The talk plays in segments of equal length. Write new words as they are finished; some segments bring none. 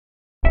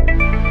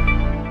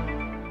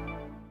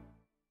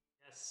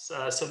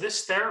So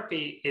this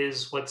therapy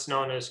is what's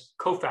known as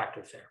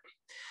cofactor therapy.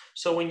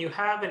 So when you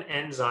have an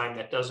enzyme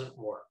that doesn't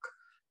work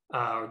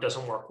or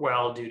doesn't work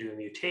well due to a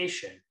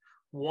mutation,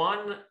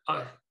 one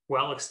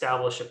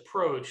well-established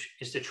approach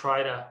is to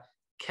try to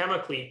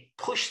chemically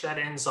push that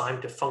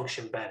enzyme to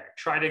function better,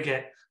 try to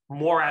get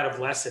more out of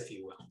less, if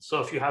you will.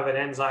 So if you have an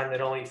enzyme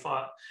that only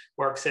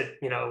works at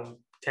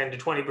 10 to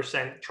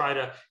 20%, try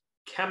to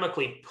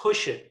chemically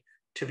push it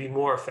to be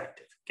more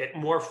effective, get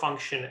more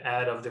function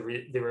out of the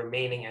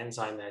remaining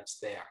enzyme that's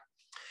there.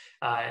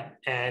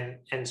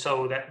 And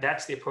so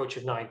that's the approach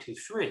of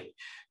 923.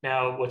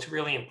 Now, what's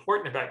really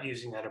important about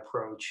using that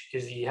approach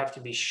is that you have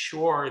to be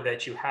sure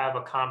that you have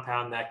a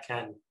compound that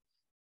can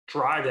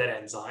drive that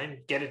enzyme,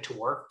 get it to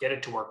work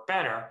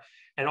better,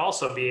 and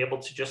also be able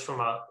to, just from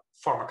a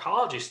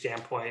pharmacology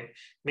standpoint,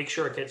 make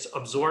sure it gets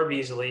absorbed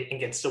easily and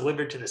gets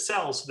delivered to the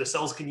cells so the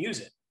cells can use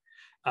it.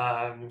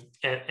 And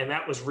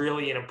that was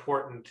really an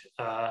important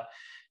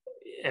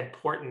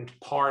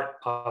part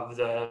of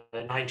the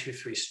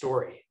 923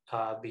 story,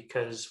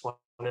 because one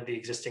of the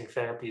existing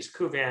therapies,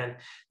 Kuvan,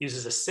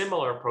 uses a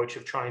similar approach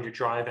of trying to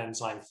drive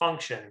enzyme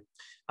function.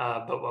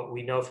 But what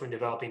we know from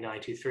developing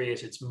 923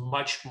 is it's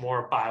much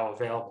more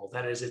bioavailable.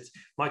 That is, it's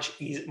much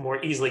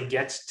more easily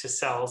gets to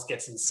cells,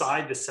 gets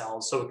inside the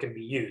cells so it can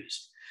be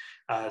used.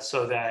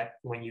 So that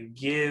when you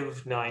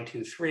give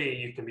 923,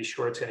 you can be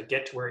sure it's going to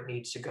get to where it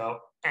needs to go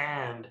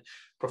and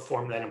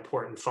perform that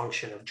important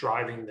function of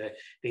driving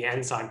the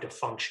enzyme to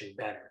function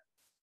better.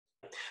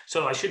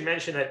 So I should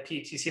mention that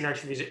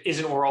PTC-923 is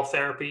an oral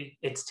therapy.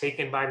 It's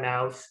taken by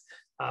mouth,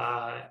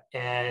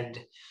 and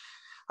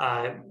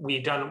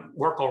we've done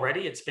work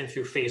already. It's been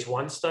through phase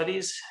 1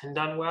 studies and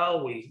done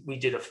well. We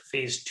did a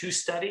phase 2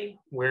 study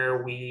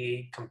where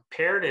we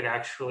compared it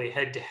actually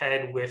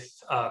head-to-head with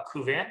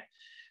Kuvan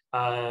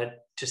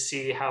to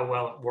see how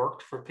well it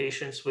worked for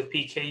patients with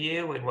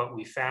PKU. And what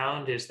we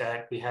found is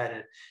that we had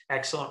an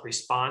excellent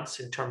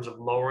response in terms of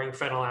lowering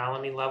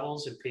phenylalanine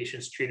levels in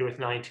patients treated with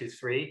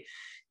 923.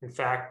 In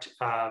fact,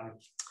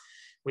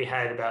 we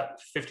had about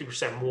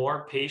 50%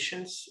 more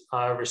patients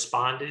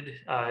responded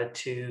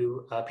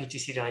to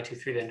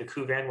PTC-923 than to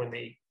Kuvan when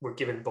they were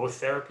given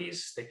both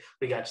therapies.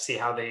 We got to see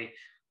how they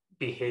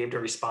behaved or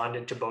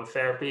responded to both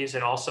therapies.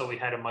 And also we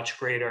had a much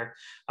greater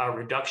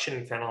reduction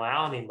in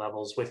phenylalanine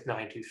levels with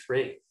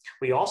 923.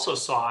 We also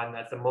saw in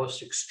that the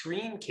most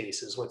extreme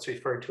cases, what's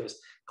referred to as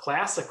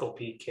classical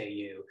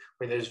PKU,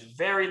 where there's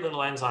very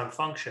little enzyme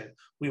function,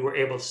 we were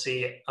able to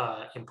see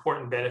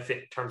important benefit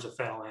in terms of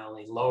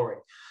phenylalanine lowering.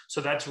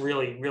 So that's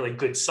really, really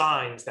good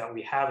signs that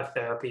we have a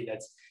therapy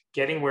that's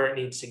getting where it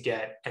needs to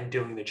get and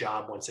doing the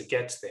job once it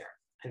gets there.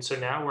 And so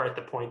now we're at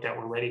the point that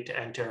we're ready to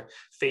enter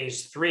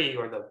phase 3,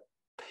 or the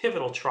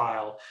pivotal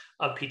trial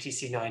of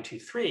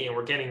PTC-923, and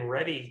we're getting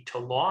ready to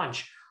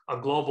launch a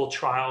global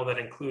trial that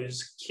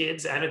includes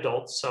kids and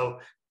adults, so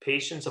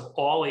patients of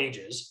all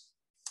ages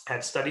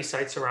at study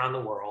sites around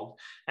the world.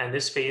 And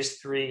this phase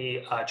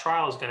 3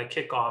 trial is going to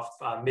kick off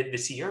mid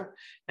this year,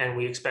 and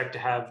we expect to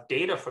have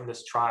data from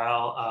this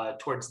trial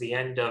towards the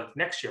end of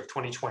next year, of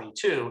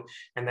 2022.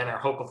 And then our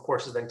hope, of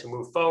course, is then to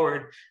move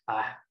forward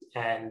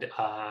and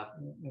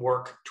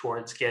work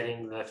towards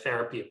getting the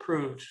therapy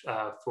approved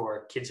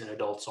for kids and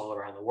adults all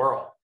around the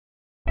world.